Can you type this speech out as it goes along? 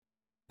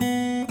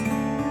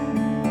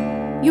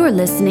You're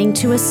listening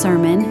to a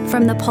sermon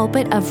from the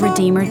pulpit of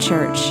Redeemer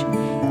Church,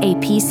 a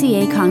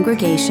PCA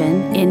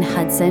congregation in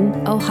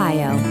Hudson,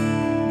 Ohio.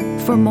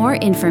 For more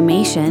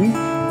information,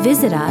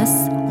 visit us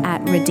at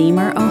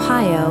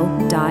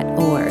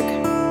redeemerohio.org.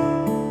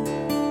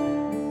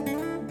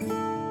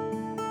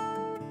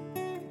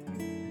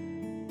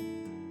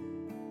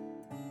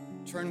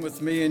 Turn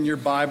with me in your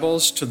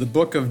Bibles to the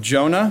book of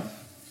Jonah.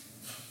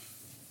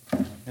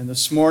 And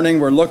this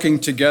morning we're looking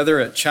together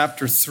at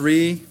chapter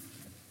 3.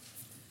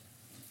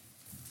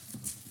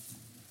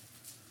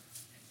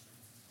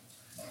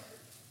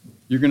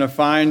 You're going to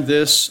find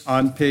this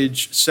on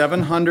page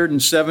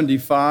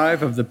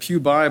 775 of the Pew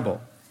Bible.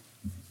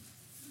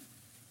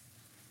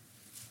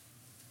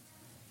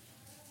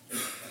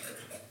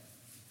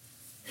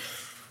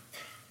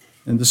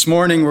 And this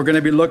morning we're going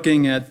to be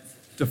looking at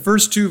the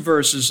first two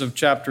verses of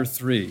chapter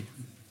 3.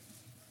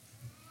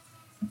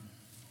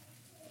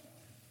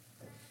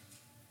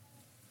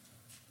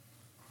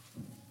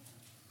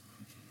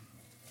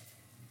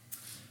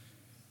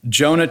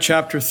 Jonah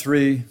chapter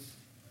 3.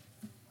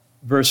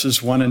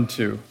 Verses 1 and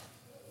 2.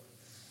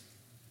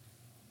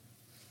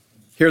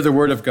 Hear the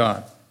word of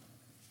God.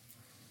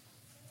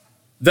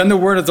 Then the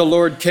word of the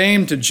Lord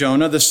came to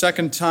Jonah the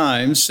second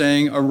time,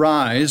 saying,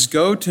 Arise,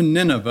 go to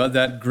Nineveh,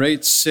 that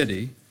great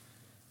city,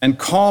 and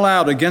call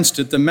out against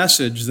it the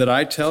message that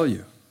I tell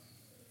you.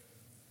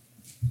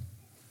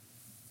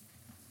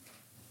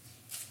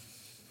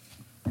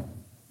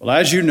 Well,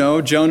 as you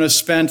know, Jonah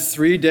spent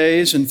 3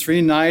 days and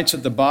 3 nights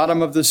at the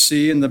bottom of the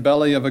sea in the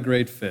belly of a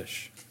great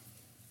fish.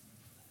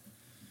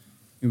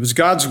 It was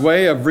God's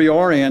way of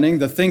reorienting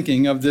the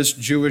thinking of this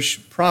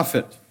Jewish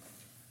prophet.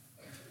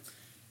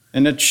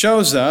 And it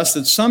shows us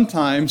that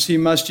sometimes he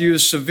must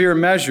use severe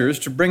measures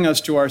to bring us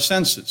to our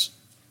senses.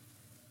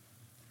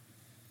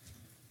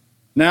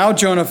 Now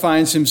Jonah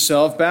finds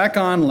himself back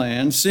on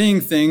land,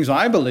 seeing things,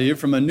 I believe,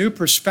 from a new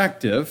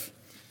perspective,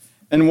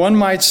 and one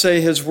might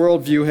say his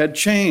worldview had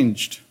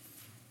changed.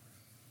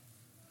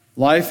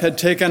 Life had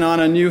taken on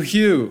a new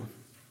hue.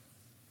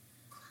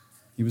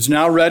 He was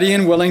now ready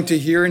and willing to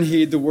hear and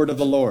heed the word of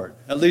the Lord,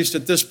 at least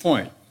at this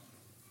point.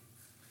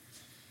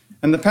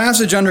 And the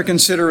passage under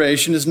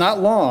consideration is not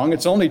long,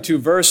 it's only 2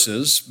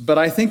 verses, but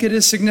I think it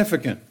is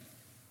significant.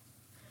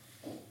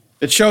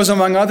 It shows,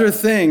 among other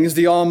things,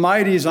 the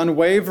Almighty's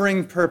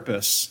unwavering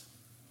purpose.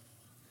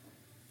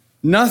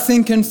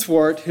 Nothing can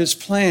thwart his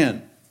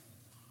plan.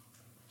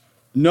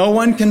 No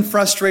one can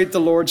frustrate the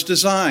Lord's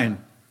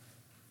design.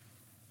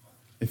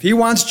 If he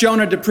wants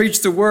Jonah to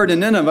preach the word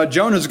in Nineveh,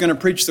 Jonah's going to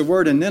preach the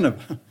word in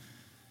Nineveh.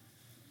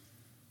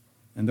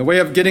 And the way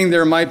of getting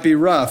there might be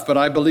rough, but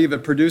I believe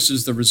it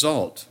produces the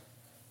result.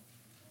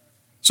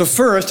 So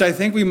first, I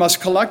think we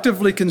must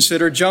collectively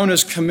consider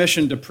Jonah's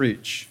commission to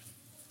preach.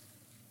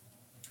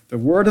 The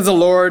word of the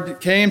Lord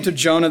came to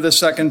Jonah the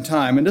second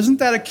time. And isn't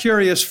that a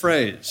curious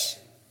phrase?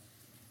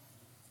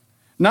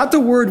 Not the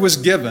word was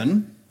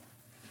given,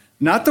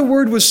 not the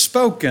word was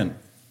spoken.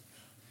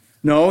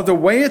 No, the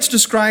way it's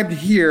described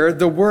here,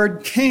 the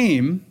word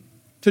came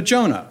to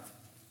Jonah.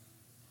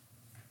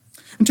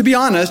 And to be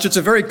honest, it's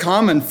a very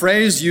common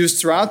phrase used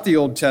throughout the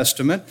Old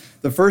Testament.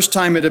 The first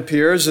time it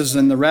appears is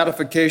in the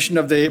ratification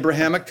of the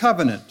Abrahamic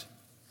covenant.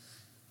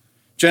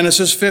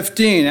 Genesis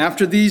 15,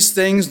 after these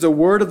things, the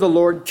word of the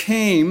Lord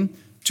came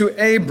to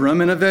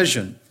Abram in a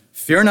vision.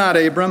 Fear not,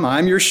 Abram,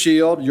 I'm your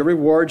shield, your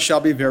reward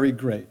shall be very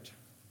great.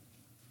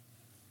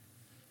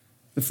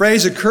 The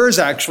phrase occurs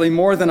actually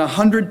more than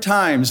 100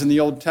 times in the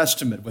Old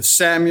Testament with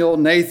Samuel,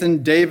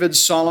 Nathan, David,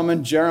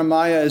 Solomon,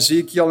 Jeremiah,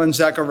 Ezekiel, and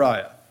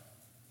Zechariah.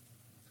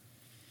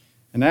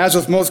 And as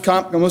with most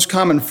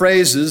common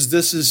phrases,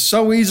 this is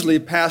so easily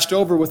passed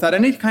over without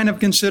any kind of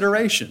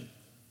consideration.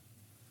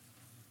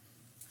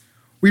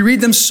 We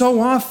read them so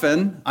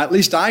often, at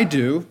least I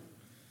do,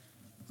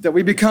 that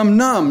we become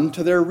numb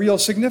to their real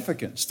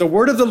significance. The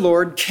word of the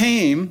Lord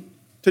came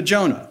to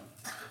Jonah.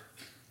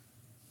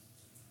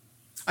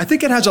 I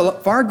think it has a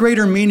far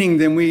greater meaning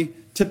than we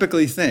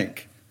typically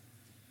think.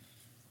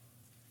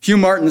 Hugh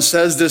Martin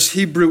says this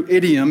Hebrew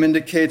idiom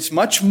indicates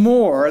much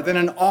more than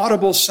an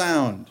audible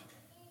sound.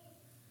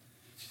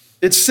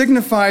 It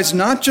signifies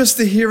not just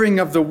the hearing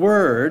of the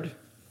word,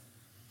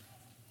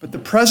 but the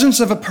presence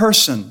of a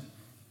person.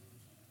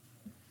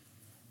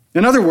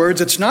 In other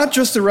words, it's not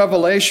just the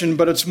revelation,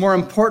 but it's more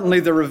importantly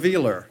the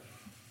revealer.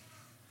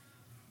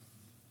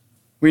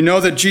 We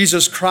know that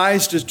Jesus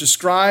Christ is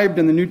described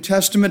in the New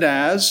Testament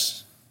as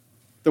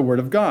the Word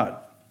of God.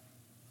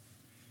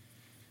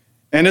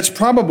 And it's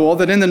probable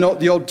that in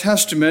the Old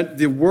Testament,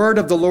 the word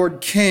of the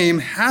Lord came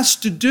has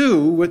to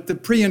do with the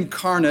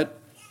pre-incarnate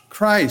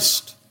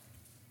Christ.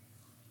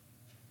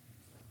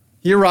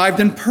 He arrived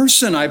in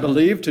person, I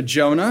believe, to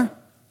Jonah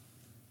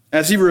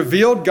as he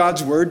revealed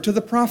God's word to the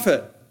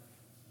prophet.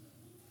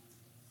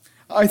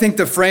 I think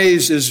the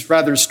phrase is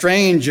rather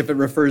strange if it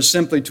refers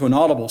simply to an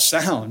audible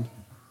sound.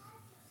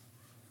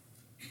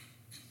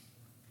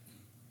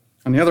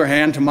 On the other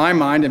hand, to my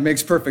mind, it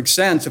makes perfect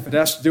sense if it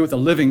has to do with a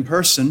living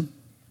person,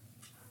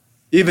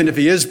 even if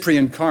he is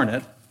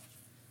pre-incarnate.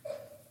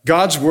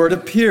 God's word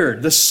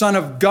appeared. The Son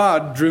of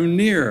God drew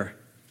near.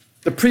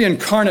 The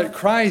pre-incarnate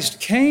Christ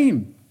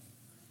came.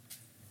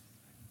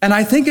 And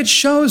I think it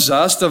shows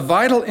us the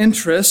vital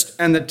interest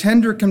and the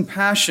tender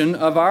compassion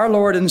of our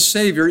Lord and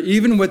Savior,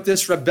 even with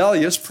this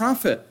rebellious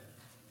prophet.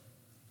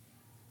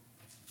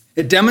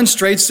 It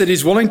demonstrates that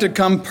he's willing to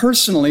come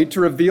personally to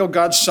reveal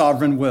God's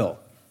sovereign will.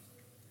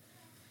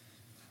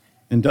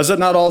 And does it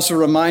not also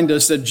remind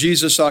us that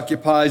Jesus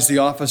occupies the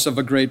office of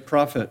a great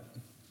prophet?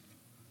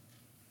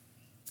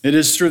 It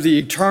is through the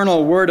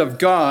eternal Word of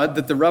God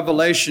that the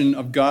revelation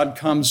of God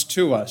comes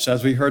to us,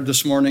 as we heard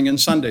this morning in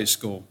Sunday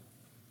school.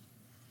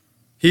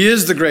 He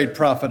is the great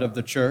prophet of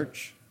the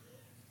church.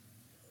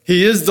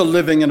 He is the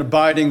living and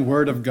abiding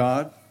Word of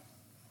God,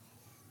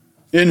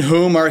 in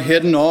whom are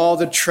hidden all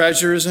the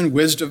treasures and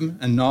wisdom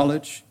and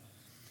knowledge.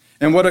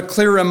 And what a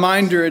clear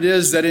reminder it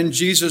is that in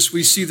Jesus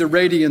we see the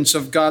radiance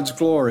of God's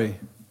glory,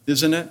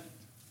 isn't it?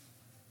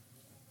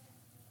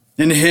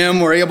 In him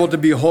we're able to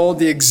behold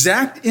the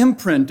exact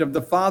imprint of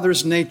the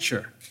Father's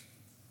nature.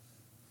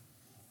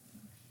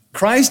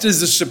 Christ is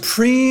the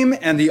supreme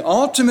and the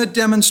ultimate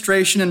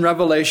demonstration and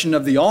revelation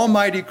of the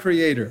Almighty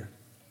Creator.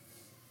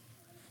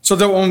 So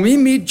that when we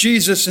meet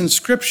Jesus in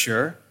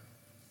Scripture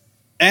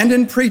and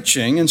in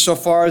preaching,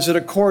 insofar as it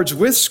accords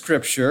with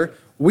Scripture,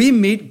 we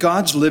meet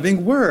God's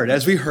living Word,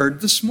 as we heard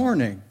this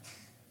morning.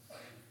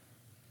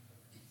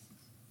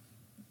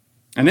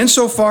 And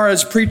insofar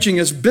as preaching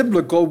is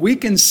biblical, we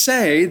can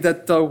say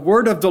that the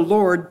Word of the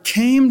Lord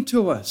came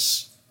to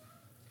us.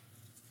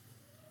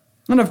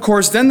 And of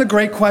course, then the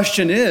great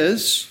question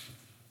is,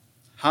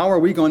 how are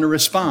we going to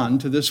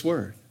respond to this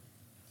Word?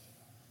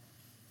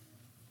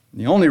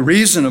 The only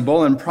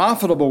reasonable and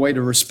profitable way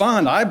to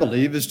respond, I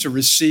believe, is to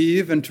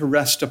receive and to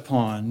rest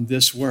upon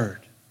this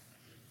Word.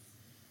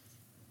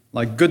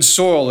 Like good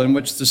soil in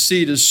which the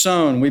seed is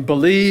sown, we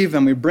believe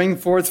and we bring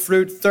forth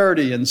fruit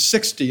 30 and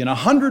 60 and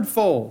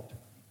 100-fold.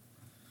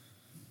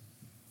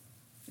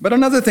 But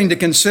another thing to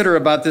consider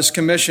about this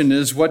commission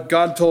is what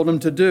God told him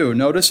to do.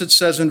 Notice it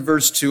says in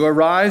verse 2,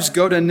 "Arise,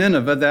 go to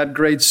Nineveh, that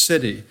great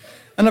city."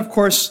 And of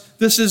course,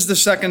 this is the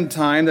second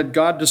time that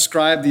God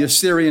described the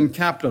Assyrian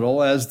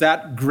capital as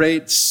that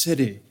great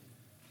city.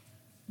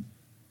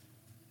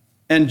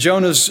 And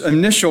Jonah's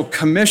initial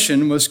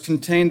commission was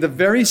contained the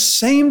very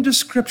same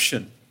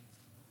description.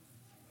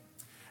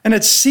 And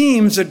it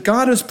seems that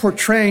God is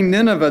portraying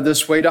Nineveh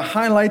this way to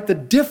highlight the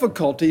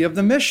difficulty of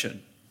the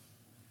mission.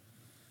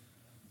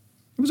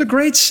 It was a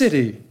great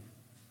city.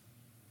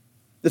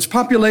 Its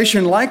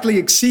population likely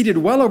exceeded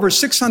well over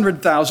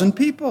 600,000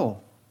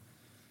 people.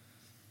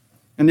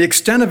 And the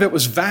extent of it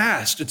was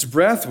vast. Its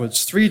breadth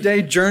was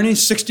 3-day journey,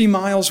 60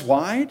 miles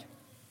wide.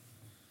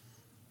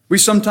 We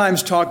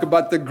sometimes talk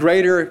about the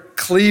greater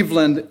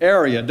Cleveland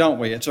area, don't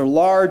we? It's a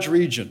large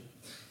region.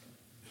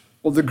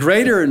 Well, the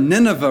greater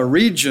Nineveh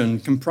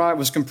region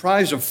was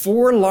comprised of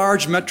 4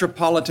 large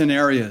metropolitan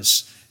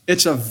areas.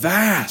 It's a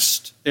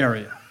vast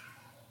area.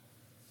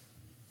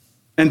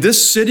 And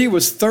this city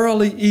was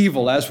thoroughly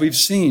evil, as we've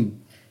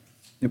seen.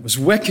 It was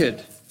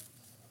wicked,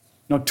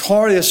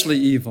 notoriously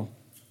evil.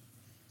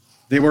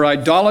 They were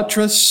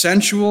idolatrous,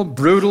 sensual,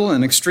 brutal,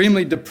 and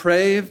extremely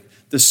depraved.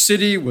 The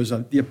city was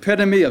the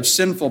epitome of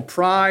sinful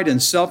pride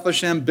and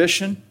selfish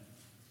ambition.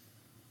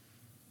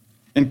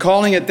 In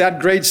calling it that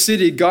great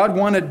city, God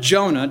wanted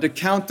Jonah to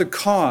count the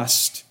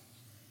cost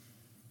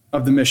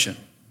of the mission.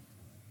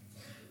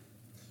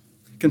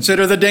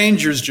 Consider the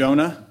dangers,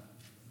 Jonah.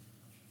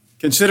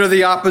 Consider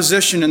the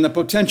opposition and the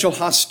potential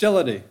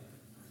hostility.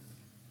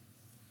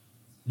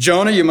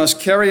 Jonah, you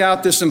must carry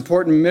out this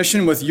important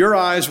mission with your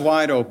eyes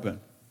wide open.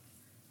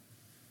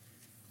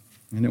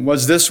 And it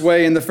was this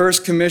way in the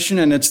first commission,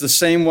 and it's the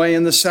same way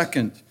in the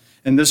second.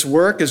 And this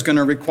work is going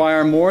to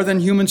require more than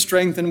human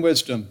strength and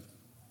wisdom.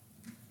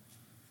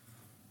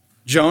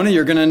 Jonah,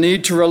 you're going to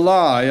need to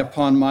rely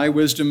upon my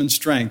wisdom and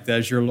strength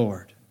as your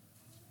Lord.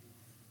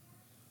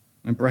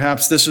 And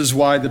perhaps this is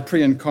why the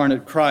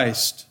pre-incarnate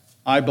Christ,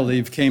 I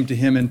believe, came to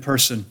him in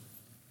person.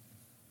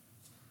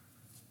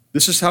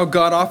 This is how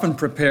God often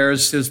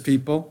prepares his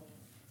people,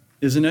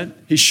 isn't it?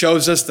 He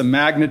shows us the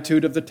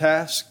magnitude of the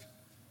task.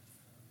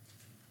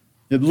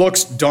 It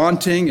looks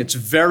daunting. It's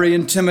very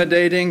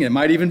intimidating. It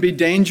might even be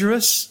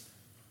dangerous.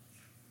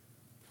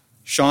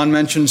 Sean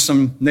mentioned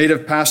some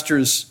native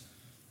pastors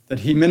that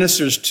he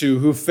ministers to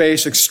who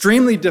face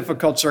extremely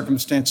difficult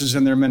circumstances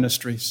in their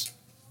ministries.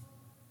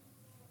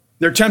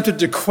 They're tempted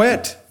to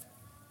quit.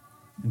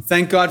 And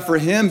thank God for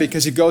him,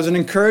 because he goes and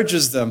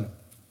encourages them.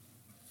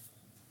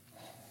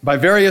 By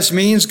various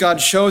means, God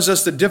shows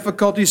us the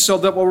difficulties so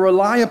that we'll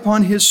rely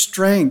upon his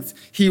strength.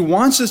 He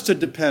wants us to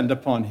depend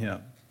upon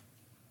him.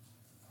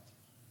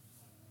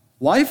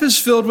 Life is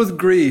filled with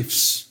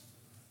griefs.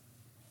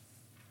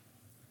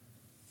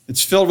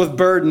 It's filled with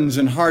burdens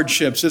and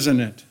hardships, isn't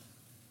it?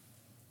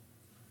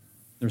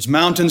 There's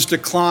mountains to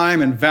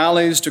climb and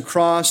valleys to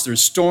cross.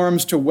 There's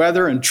storms to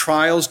weather and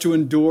trials to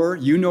endure.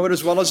 You know it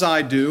as well as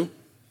I do.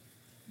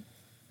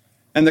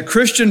 And the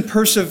Christian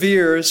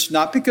perseveres,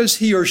 not because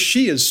he or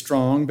she is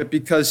strong, but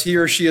because he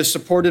or she is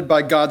supported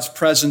by God's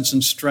presence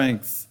and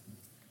strength.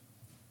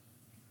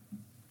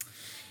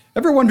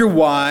 Ever wonder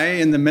why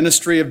in the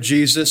ministry of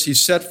Jesus he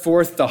set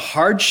forth the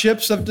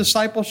hardships of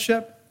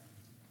discipleship?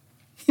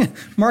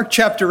 Mark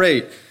chapter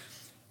 8,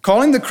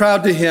 calling the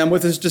crowd to him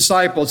with his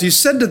disciples, he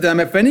said to them,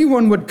 "If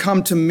anyone would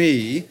come to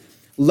me,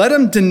 let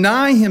him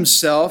deny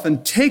himself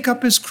and take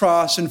up his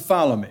cross and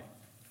follow me."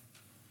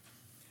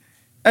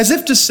 As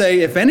if to say,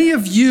 if any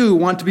of you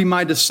want to be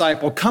my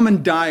disciple, come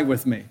and die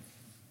with me.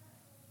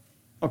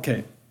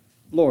 Okay,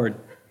 Lord,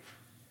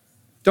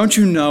 don't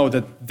you know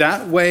that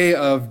that way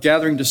of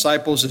gathering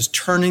disciples is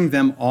turning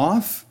them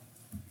off?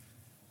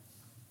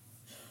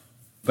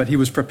 But he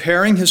was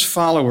preparing his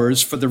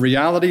followers for the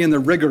reality and the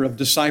rigor of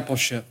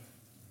discipleship.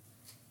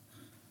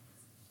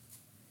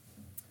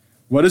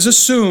 What is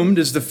assumed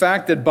is the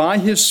fact that by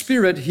his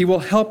Spirit, he will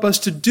help us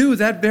to do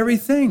that very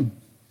thing.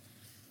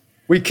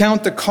 We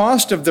count the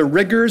cost of the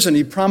rigors, and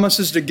he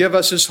promises to give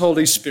us his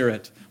Holy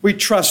Spirit. We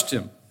trust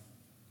him.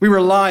 We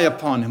rely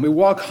upon him. We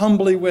walk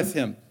humbly with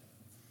him.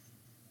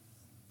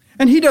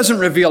 And he doesn't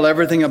reveal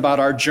everything about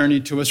our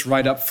journey to us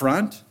right up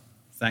front,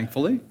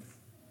 thankfully.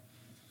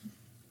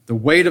 The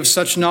weight of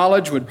such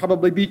knowledge would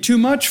probably be too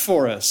much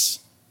for us.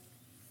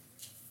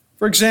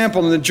 For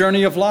example, in the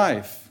journey of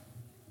life,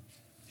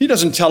 he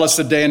doesn't tell us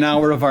the day and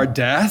hour of our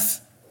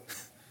death.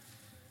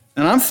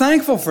 And I'm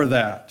thankful for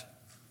that.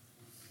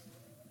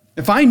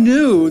 If I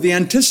knew, the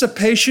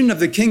anticipation of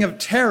the King of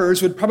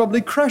Terrors would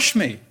probably crush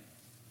me.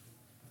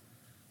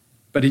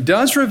 But he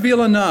does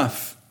reveal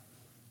enough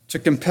to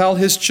compel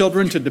his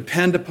children to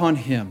depend upon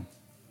him.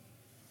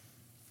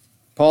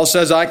 Paul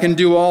says, "I can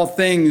do all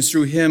things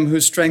through him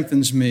who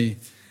strengthens me."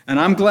 And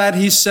I'm glad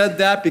he said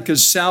that,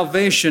 because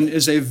salvation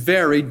is a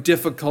very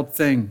difficult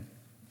thing,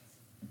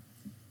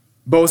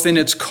 both in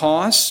its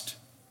cost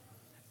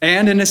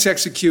and in its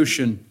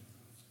execution.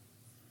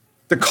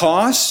 The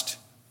cost,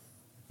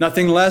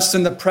 nothing less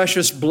than the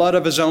precious blood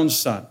of his own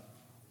Son.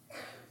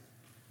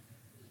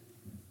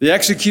 The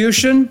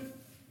execution,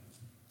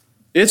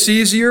 it's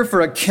easier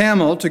for a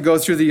camel to go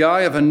through the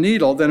eye of a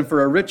needle than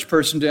for a rich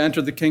person to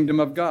enter the kingdom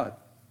of God.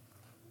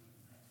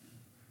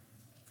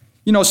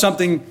 You know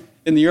something,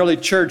 in the early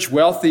church,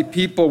 wealthy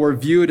people were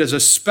viewed as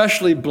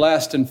especially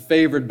blessed and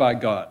favored by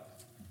God.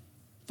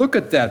 Look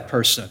at that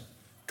person.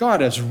 God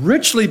has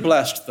richly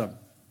blessed them.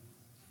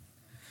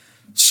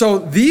 So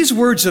these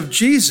words of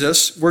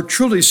Jesus were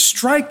truly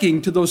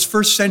striking to those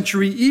first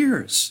century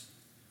ears.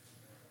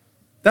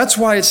 That's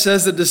why it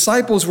says the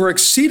disciples were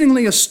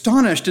exceedingly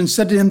astonished and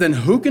said to him, "Then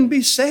who can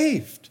be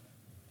saved?"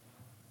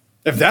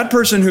 If that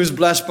person who's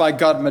blessed by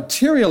God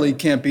materially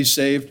can't be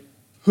saved,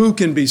 who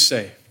can be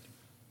saved?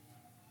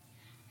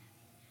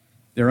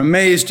 They're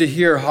amazed to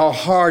hear how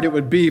hard it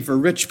would be for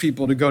rich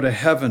people to go to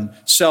heaven.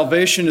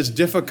 Salvation is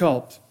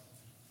difficult.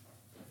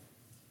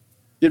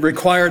 It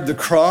required the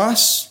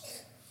cross,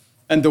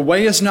 and the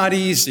way is not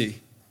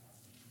easy.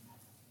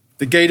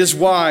 The gate is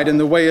wide and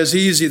the way is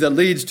easy that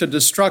leads to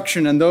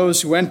destruction, and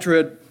those who enter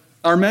it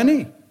are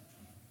many.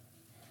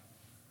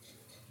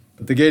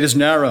 But the gate is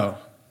narrow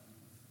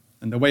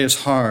and the way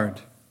is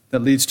hard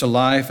that leads to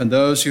life, and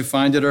those who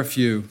find it are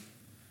few.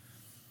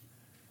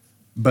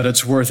 But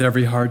it's worth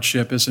every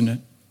hardship, isn't it?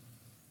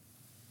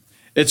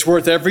 It's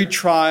worth every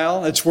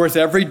trial. It's worth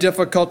every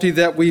difficulty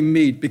that we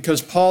meet,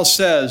 because Paul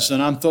says,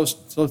 and I'm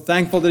so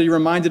thankful that he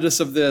reminded us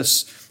of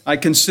this, "I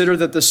consider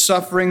that the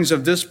sufferings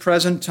of this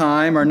present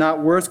time are not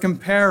worth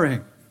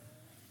comparing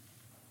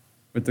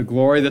with the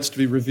glory that's to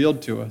be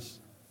revealed to us."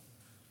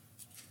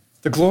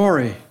 The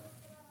glory.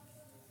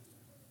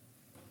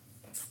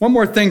 One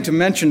more thing to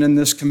mention in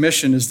this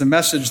commission is the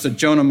message that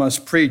Jonah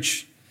must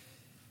preach.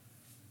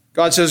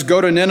 God says,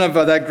 "Go to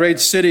Nineveh, that great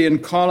city,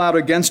 and call out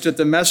against it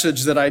the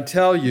message that I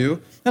tell you."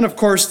 And of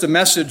course, the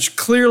message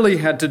clearly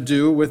had to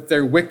do with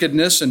their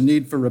wickedness and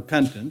need for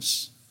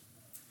repentance.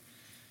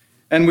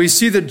 And we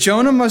see that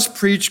Jonah must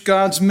preach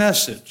God's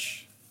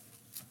message,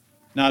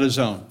 not his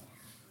own.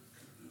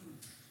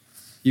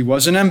 He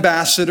was an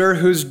ambassador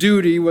whose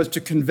duty was to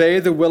convey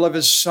the will of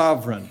his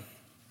sovereign.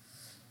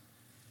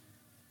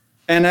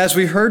 And as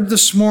we heard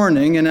this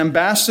morning, an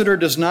ambassador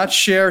does not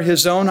share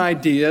his own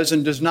ideas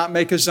and does not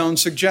make his own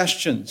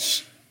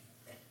suggestions.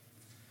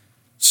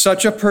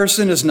 Such a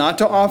person is not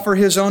to offer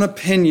his own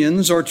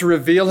opinions or to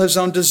reveal his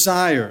own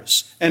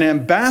desires. An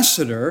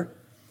ambassador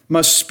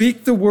must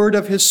speak the word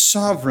of his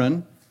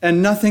sovereign and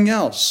nothing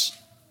else.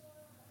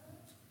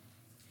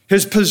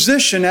 His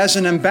position as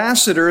an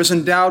ambassador is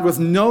endowed with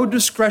no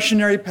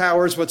discretionary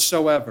powers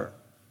whatsoever.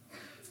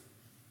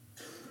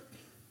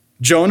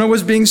 Jonah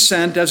was being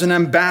sent as an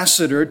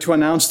ambassador to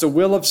announce the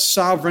will of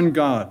sovereign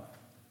God.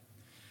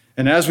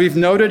 And as we've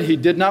noted, he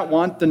did not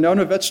want the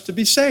Ninevites to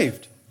be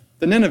saved.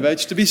 They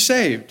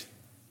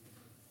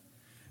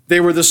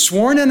were the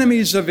sworn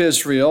enemies of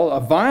Israel, a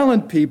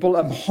violent people,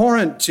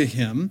 abhorrent to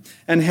him.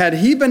 And had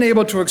he been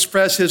able to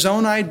express his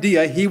own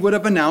idea, he would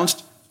have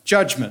announced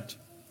judgment.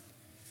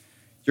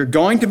 You're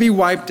going to be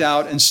wiped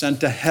out and sent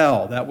to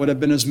hell. That would have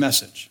been his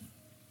message.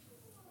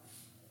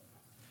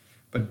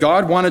 But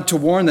God wanted to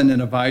warn the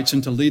Ninevites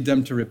and to lead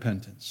them to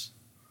repentance.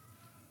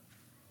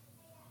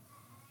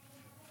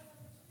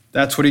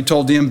 That's what he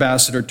told the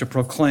ambassador to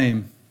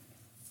proclaim.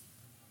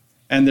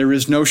 And there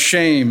is no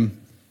shame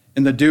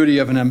in the duty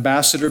of an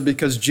ambassador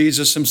because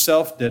Jesus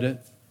himself did it.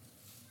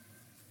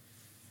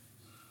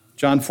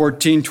 John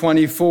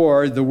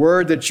 14:24, the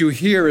word that you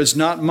hear is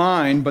not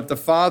mine, but the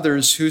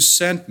Father's who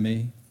sent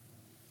me.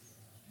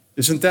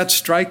 Isn't that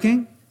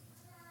striking?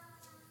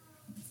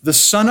 The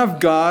Son of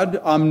God,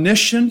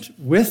 omniscient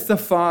with the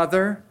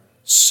Father,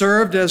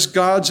 served as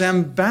God's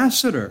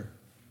ambassador.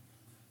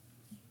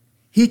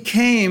 He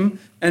came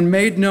and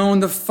made known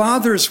the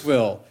Father's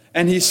will,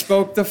 and he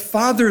spoke the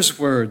Father's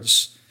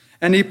words,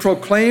 and he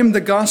proclaimed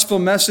the gospel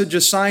message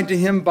assigned to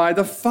him by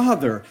the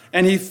Father,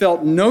 and he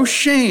felt no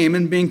shame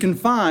in being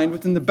confined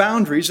within the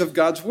boundaries of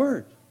God's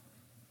word.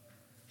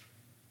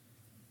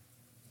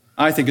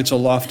 I think it's a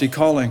lofty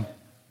calling.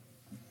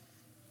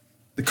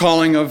 The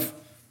calling of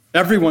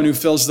everyone who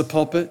fills the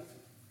pulpit.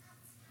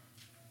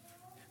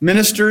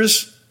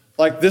 Ministers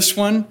like this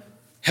one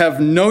have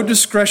no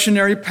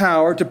discretionary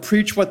power to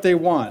preach what they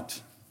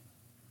want.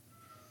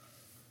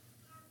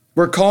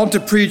 We're called to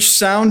preach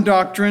sound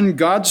doctrine,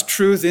 God's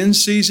truth in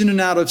season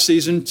and out of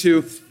season,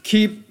 to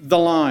keep the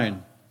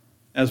line,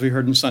 as we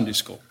heard in Sunday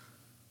school.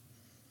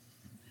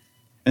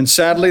 And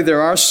sadly,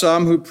 there are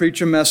some who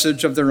preach a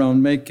message of their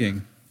own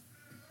making.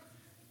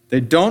 They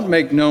don't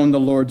make known the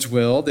Lord's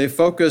will. They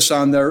focus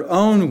on their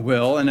own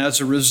will, and as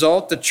a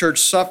result, the church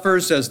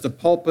suffers as the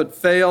pulpit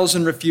fails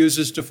and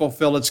refuses to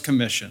fulfill its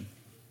commission.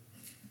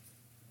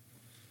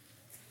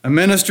 A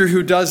minister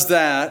who does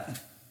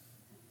that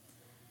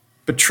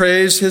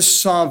betrays his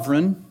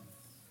sovereign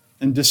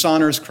and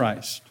dishonors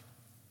Christ.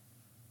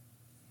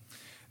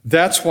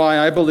 That's why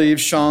I believe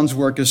Sean's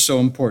work is so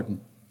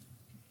important.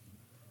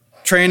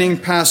 Training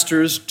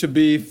pastors to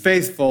be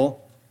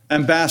faithful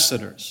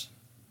ambassadors.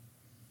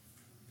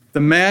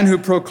 The man who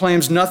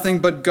proclaims nothing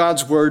but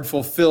God's word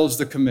fulfills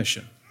the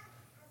commission.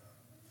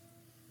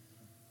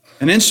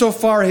 And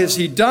insofar as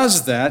he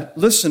does that,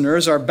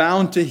 listeners are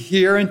bound to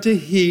hear and to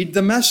heed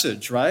the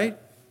message, right?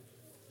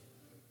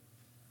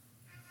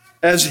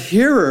 As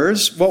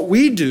hearers, what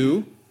we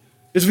do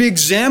is we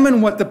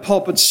examine what the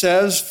pulpit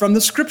says from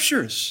the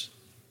Scriptures.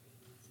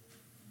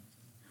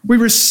 We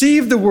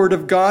receive the Word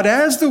of God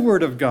as the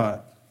Word of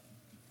God.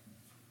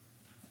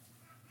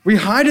 We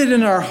hide it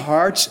in our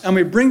hearts and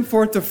we bring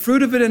forth the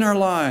fruit of it in our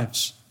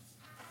lives.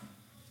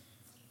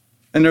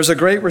 And there's a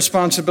great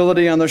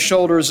responsibility on the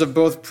shoulders of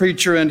both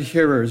preacher and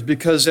hearers,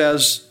 because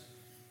as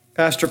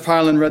Pastor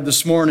Pylan read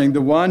this morning,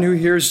 the one who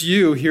hears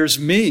you hears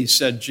me,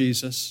 said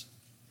Jesus.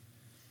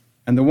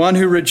 And the one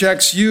who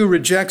rejects you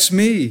rejects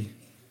me.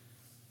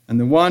 And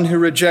the one who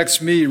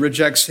rejects me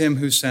rejects him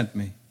who sent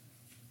me.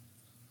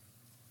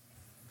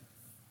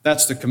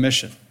 That's the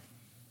commission.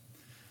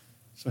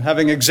 So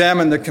having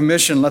examined the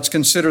commission, let's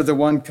consider the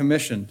one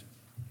commissioned.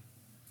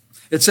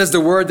 It says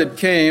the word that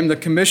came, the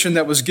commission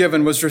that was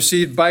given, was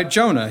received by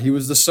Jonah. He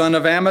was the son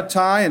of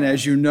Amittai, and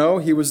as you know,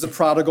 he was the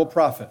prodigal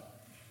prophet.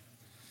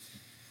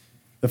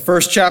 The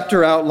first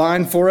chapter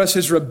outlined for us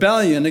his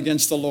rebellion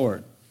against the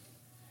Lord.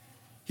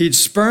 He'd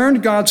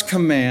spurned God's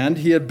command,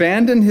 he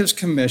abandoned his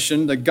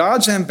commission, that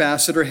God's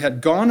ambassador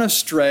had gone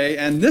astray,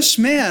 and this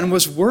man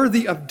was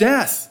worthy of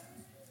death.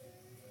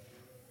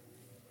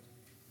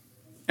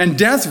 And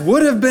death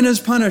would have been his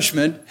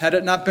punishment had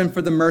it not been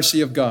for the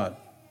mercy of God.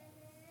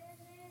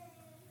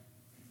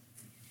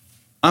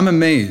 I'm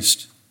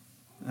amazed,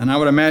 and I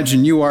would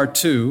imagine you are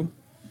too,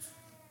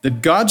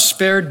 that God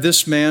spared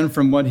this man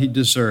from what he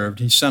deserved.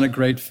 He sent a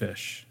great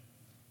fish.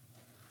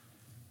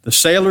 The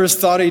sailors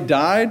thought he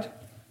died,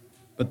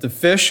 but the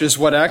fish is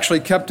what actually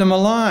kept him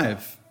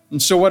alive.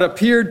 And so what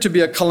appeared to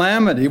be a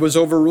calamity was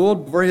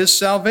overruled for his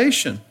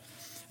salvation.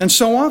 And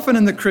so often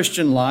in the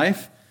Christian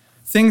life,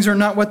 things are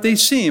not what they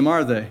seem,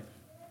 are they?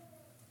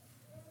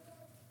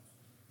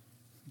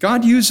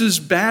 God uses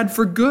bad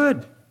for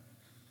good.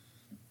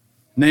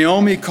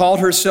 Naomi called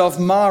herself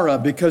Mara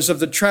because of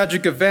the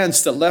tragic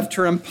events that left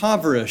her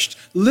impoverished.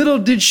 Little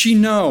did she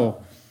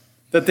know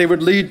that they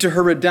would lead to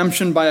her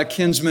redemption by a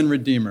kinsman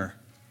redeemer.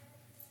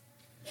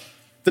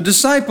 The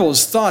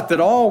disciples thought that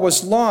all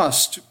was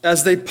lost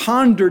as they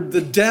pondered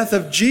the death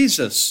of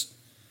Jesus.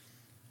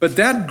 But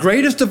that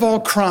greatest of all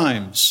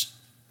crimes,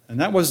 and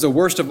that was the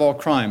worst of all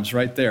crimes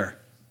right there,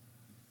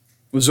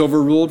 was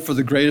overruled for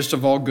the greatest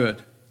of all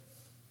good.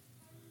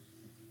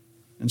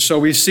 And so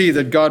we see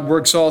that God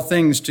works all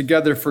things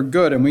together for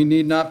good, and we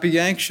need not be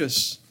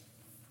anxious.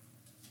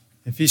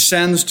 If he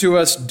sends to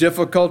us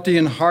difficulty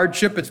and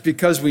hardship, it's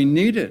because we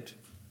need it.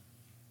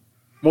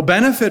 We'll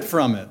benefit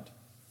from it.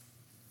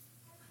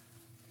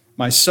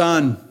 My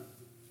son,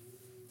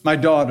 my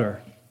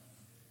daughter,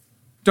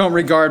 don't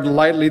regard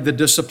lightly the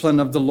discipline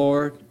of the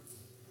Lord,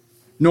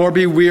 nor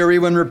be weary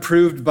when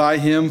reproved by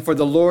him, for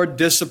the Lord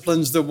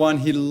disciplines the one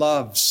he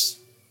loves.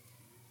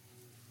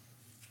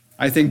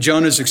 I think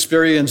Jonah's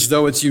experience,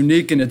 though it's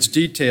unique in its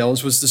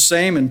details, was the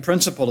same in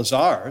principle as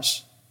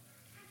ours.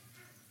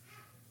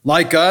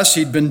 Like us,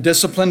 he'd been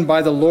disciplined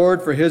by the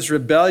Lord for his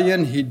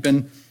rebellion. He'd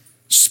been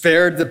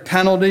spared the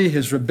penalty.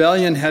 His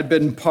rebellion had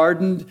been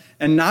pardoned.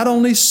 And not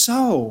only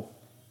so,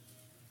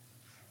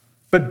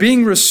 but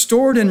being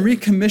restored and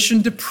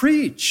recommissioned to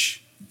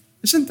preach.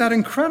 Isn't that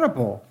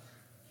incredible?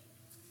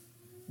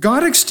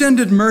 God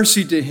extended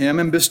mercy to him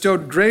and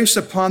bestowed grace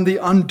upon the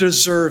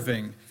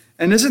undeserving.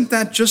 And isn't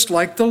that just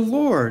like the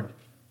Lord?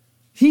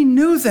 He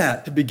knew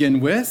that to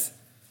begin with.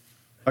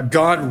 A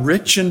God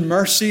rich in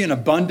mercy and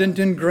abundant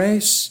in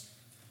grace,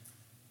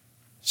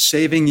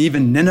 saving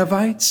even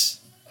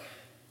Ninevites.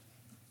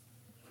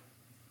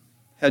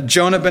 Had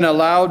Jonah been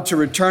allowed to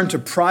return to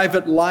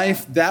private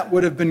life, that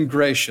would have been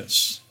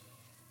gracious.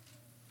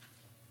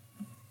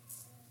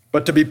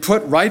 But to be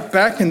put right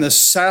back in the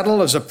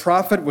saddle as a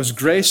prophet was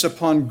grace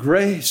upon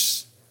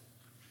grace.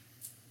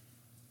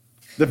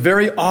 The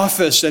very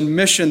office and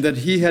mission that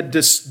he had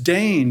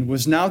disdained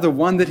was now the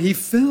one that he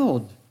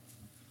filled.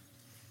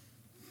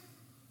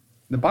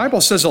 The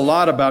Bible says a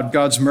lot about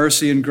God's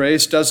mercy and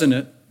grace, doesn't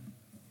it?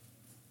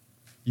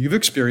 You've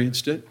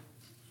experienced it,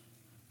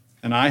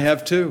 and I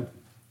have too.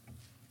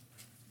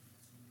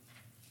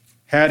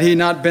 Had he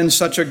not been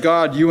such a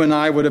God, you and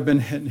I would have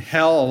been in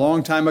hell a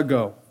long time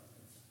ago.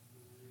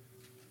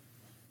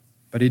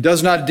 But he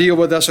does not deal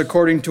with us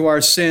according to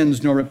our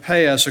sins, nor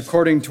repay us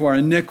according to our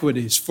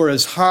iniquities. For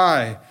as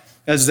high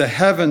as the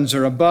heavens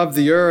are above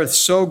the earth,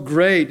 so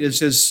great is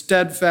his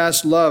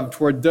steadfast love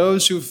toward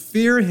those who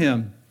fear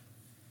him.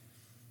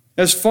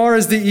 As far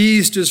as the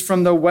east is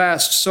from the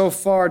west, so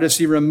far does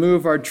he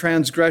remove our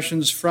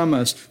transgressions from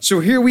us. So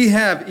here we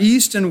have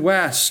east and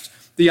west,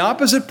 the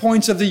opposite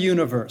points of the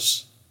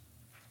universe.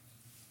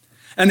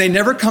 And they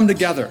never come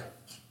together,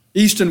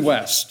 east and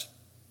west.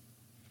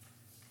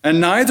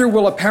 And neither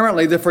will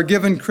apparently the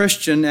forgiven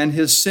Christian and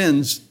his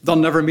sins, they'll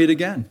never meet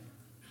again.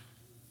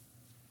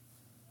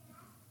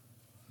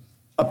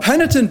 A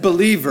penitent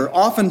believer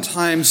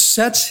oftentimes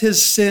sets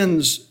his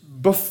sins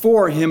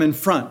before him in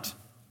front,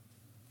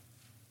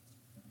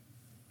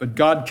 but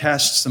God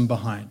casts them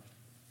behind.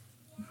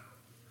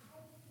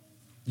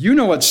 You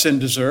know what sin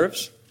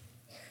deserves.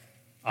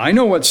 I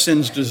know what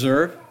sins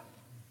deserve.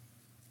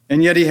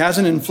 And yet he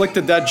hasn't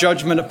inflicted that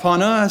judgment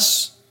upon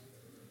us.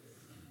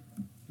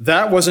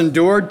 That was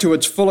endured to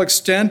its full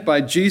extent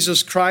by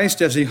Jesus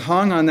Christ as he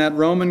hung on that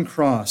Roman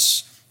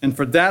cross. And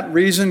for that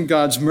reason,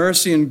 God's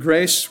mercy and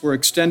grace were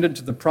extended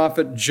to the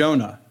prophet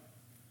Jonah.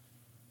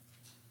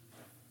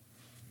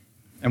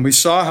 And we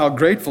saw how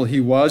grateful he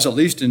was, at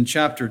least in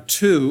chapter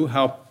 2,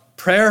 how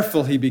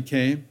prayerful he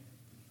became.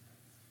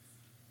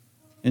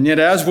 And yet,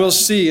 as we'll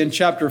see in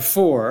chapter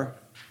 4,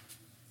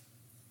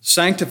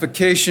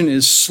 sanctification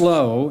is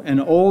slow and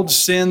old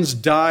sins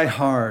die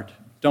hard,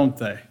 don't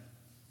they?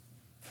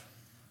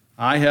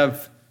 I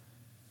have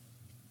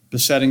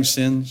besetting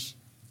sins.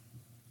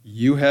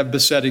 You have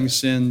besetting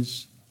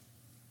sins.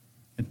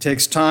 It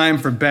takes time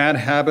for bad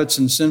habits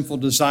and sinful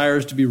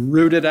desires to be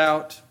rooted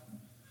out.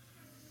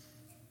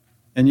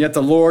 And yet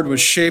the Lord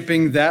was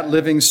shaping that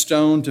living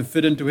stone to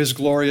fit into his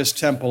glorious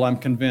temple, I'm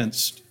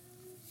convinced.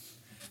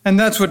 And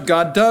that's what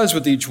God does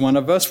with each one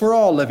of us. We're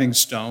all living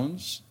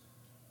stones.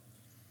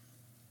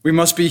 We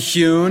must be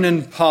hewn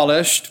and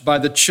polished by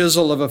the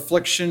chisel of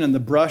affliction and the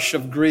brush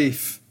of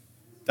grief.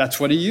 That's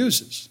what he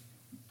uses.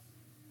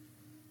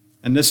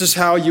 And this is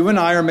how you and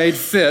I are made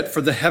fit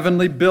for the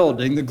heavenly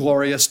building, the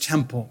glorious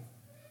temple.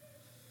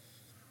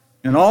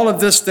 And all of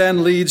this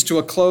then leads to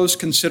a close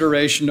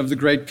consideration of the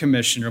Great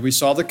Commissioner. We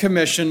saw the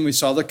commission, we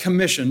saw the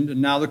commissioned,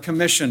 and now the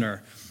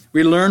commissioner.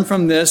 We learn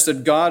from this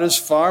that God is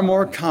far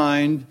more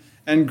kind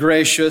and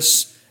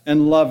gracious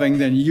and loving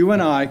than you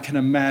and I can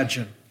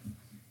imagine.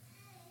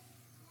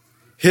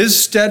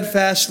 His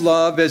steadfast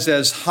love is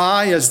as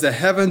high as the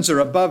heavens are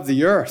above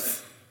the earth.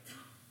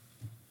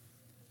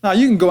 Now,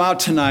 you can go out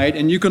tonight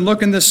and you can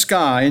look in the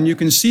sky and you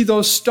can see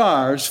those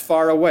stars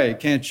far away,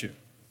 can't you?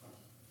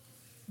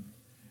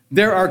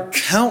 There are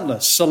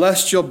countless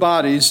celestial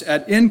bodies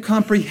at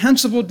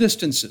incomprehensible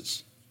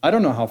distances. I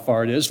don't know how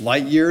far it is,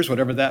 light years,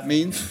 whatever that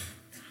means.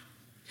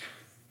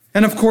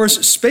 And of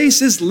course,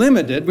 space is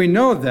limited, we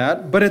know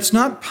that, but it's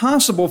not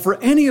possible for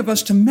any of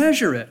us to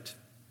measure it.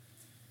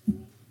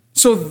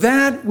 So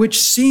that which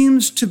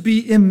seems to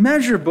be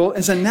immeasurable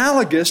is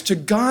analogous to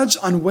God's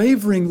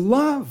unwavering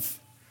love.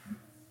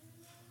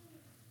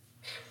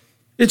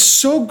 It's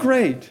so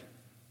great.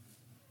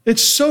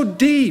 It's so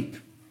deep.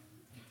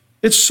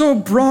 It's so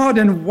broad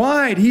and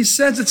wide. He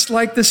says it's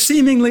like the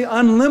seemingly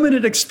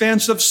unlimited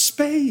expanse of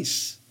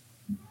space.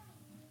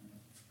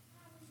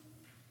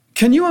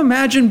 Can you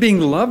imagine being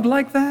loved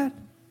like that?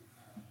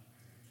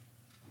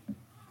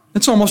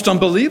 It's almost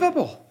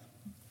unbelievable.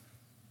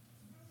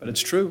 But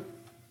it's true.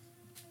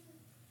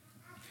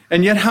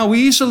 And yet how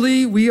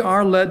easily we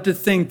are led to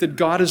think that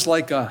God is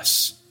like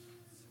us.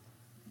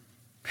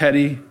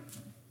 Petty,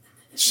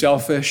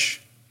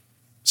 selfish,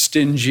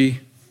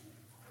 stingy,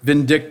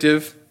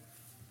 vindictive.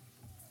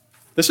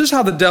 This is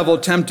how the devil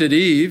tempted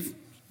Eve.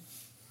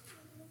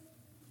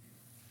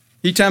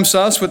 He tempts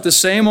us with the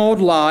same old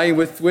lie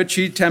with which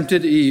he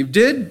tempted Eve.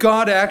 Did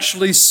God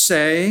actually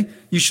say,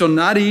 "You shall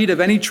not eat of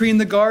any tree in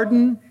the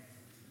garden"?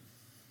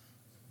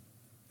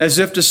 As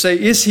if to say,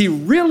 is he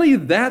really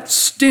that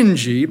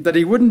stingy that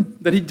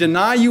he'd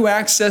deny you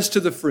access to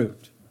the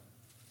fruit?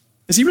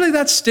 Is he really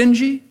that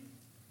stingy?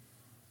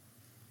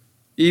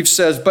 Eve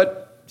says,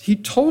 but he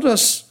told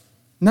us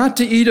not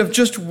to eat of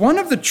just one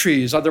of the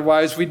trees,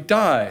 otherwise we'd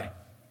die.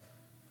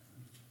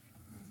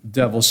 The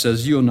devil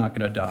says, you're not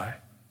going to die.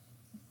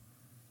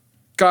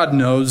 God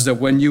knows that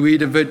when you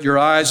eat of it, your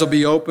eyes will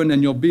be open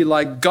and you'll be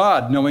like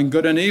God, knowing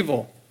good and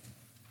evil.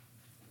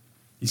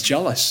 He's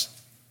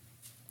jealous,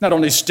 not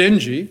only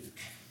stingy.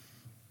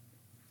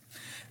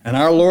 And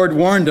our Lord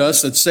warned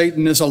us that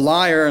Satan is a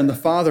liar and the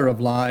father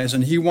of lies,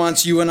 and he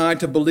wants you and I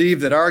to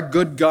believe that our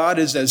good God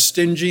is as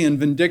stingy and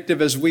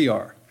vindictive as we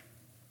are.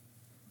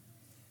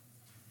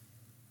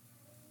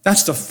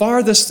 That's the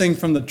farthest thing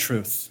from the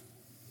truth.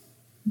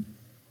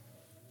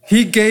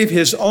 He gave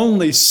his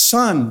only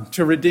Son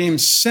to redeem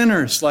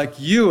sinners like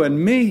you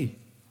and me.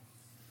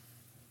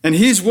 And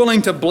he's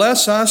willing to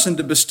bless us and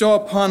to bestow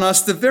upon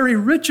us the very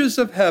riches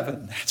of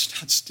heaven. That's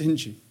not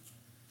stingy.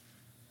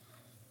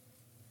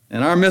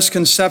 And our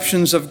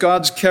misconceptions of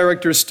God's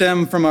character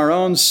stem from our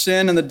own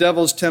sin and the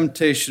devil's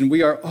temptation.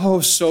 We are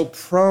oh so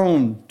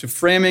prone to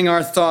framing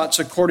our thoughts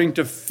according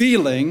to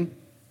feeling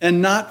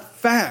and not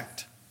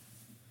fact.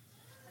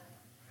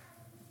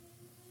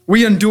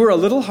 We endure a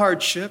little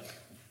hardship,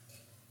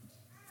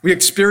 we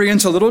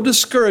experience a little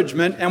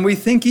discouragement, and we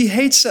think he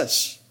hates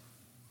us.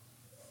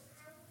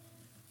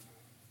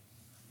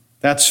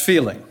 That's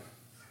feeling.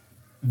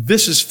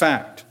 This is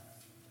fact.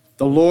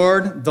 The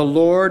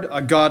Lord,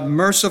 a God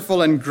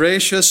merciful and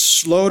gracious,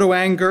 slow to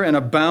anger and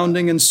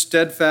abounding in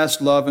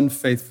steadfast love and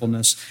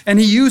faithfulness. And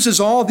he uses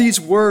all these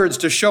words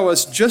to show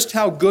us just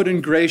how good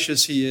and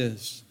gracious he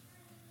is.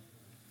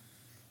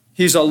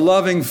 He's a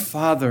loving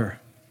Father,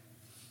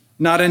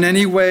 not in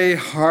any way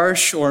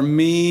harsh or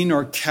mean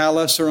or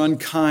callous or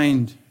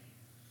unkind.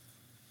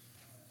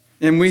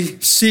 And we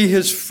see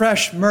his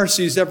fresh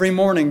mercies every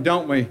morning,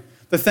 don't we?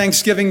 The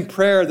Thanksgiving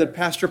prayer that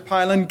Pastor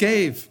Pylan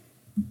gave.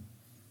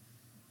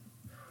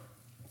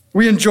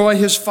 We enjoy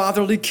his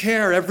fatherly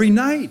care every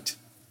night.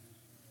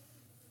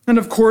 And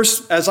of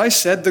course, as I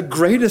said, the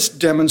greatest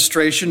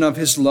demonstration of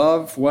his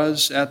love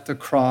was at the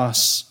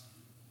cross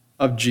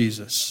of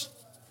Jesus.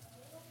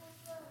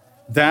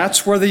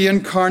 That's where the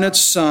incarnate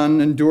Son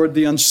endured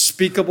the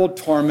unspeakable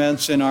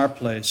torments in our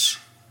place.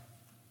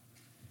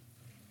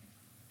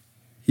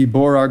 He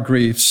bore our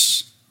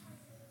griefs.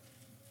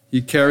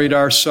 He carried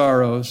our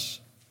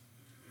sorrows.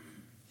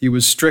 He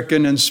was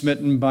stricken and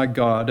smitten by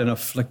God and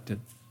afflicted.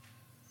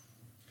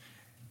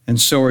 And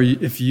so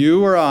if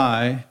you or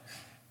I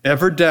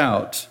ever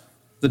doubt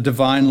the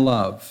divine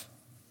love,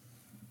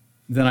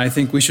 then I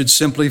think we should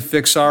simply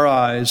fix our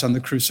eyes on the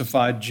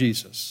crucified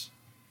Jesus.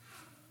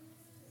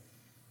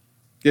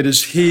 It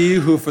is he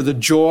who, for the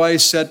joy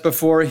set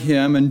before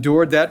him,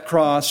 endured that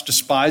cross,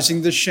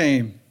 despising the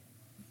shame,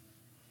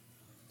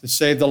 to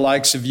save the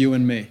likes of you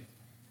and me.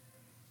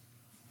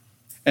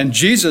 And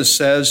Jesus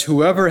says,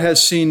 whoever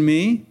has seen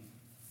me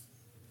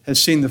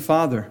has seen the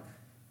Father.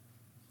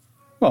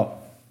 Well,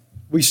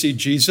 we see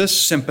Jesus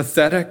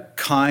sympathetic,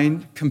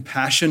 kind,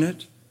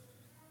 compassionate.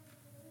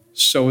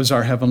 So is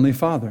our Heavenly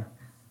Father.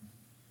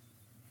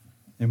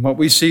 And what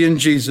we see in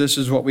Jesus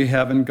is what we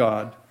have in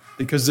God,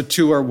 because the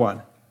two are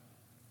one.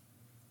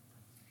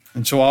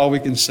 And so all we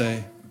can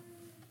say,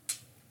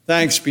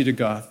 thanks be to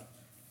God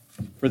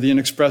for the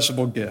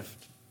inexpressible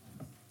gift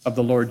of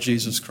the Lord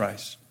Jesus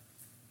Christ.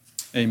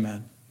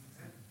 Amen.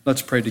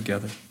 Let's pray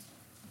together.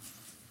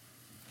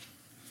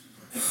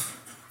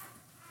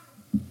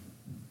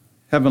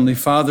 Heavenly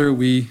Father,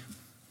 we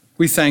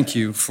thank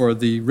you for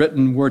the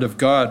written word of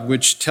God,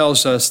 which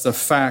tells us the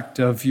fact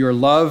of your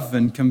love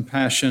and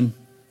compassion.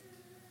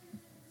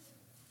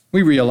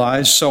 We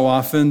realize so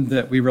often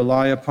that we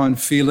rely upon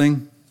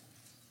feeling,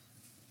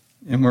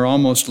 and we're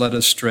almost led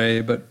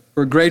astray, but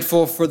we're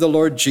grateful for the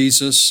Lord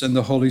Jesus and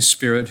the Holy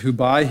Spirit, who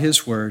by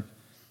his word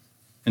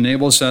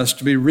enables us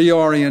to be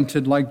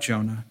reoriented like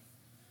Jonah,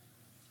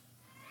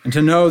 and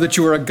to know that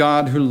you are a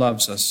God who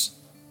loves us.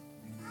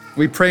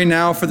 We pray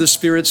now for the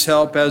Spirit's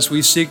help as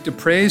we seek to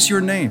praise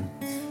your name,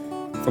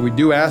 for we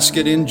do ask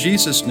it in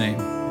Jesus' name.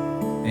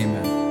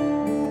 Amen.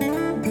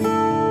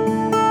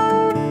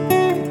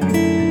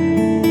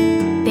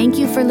 Thank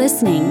you for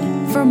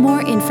listening. For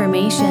more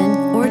information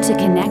or to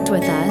connect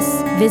with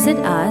us, visit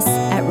us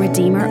at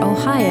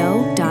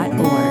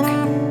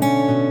redeemerohio.org.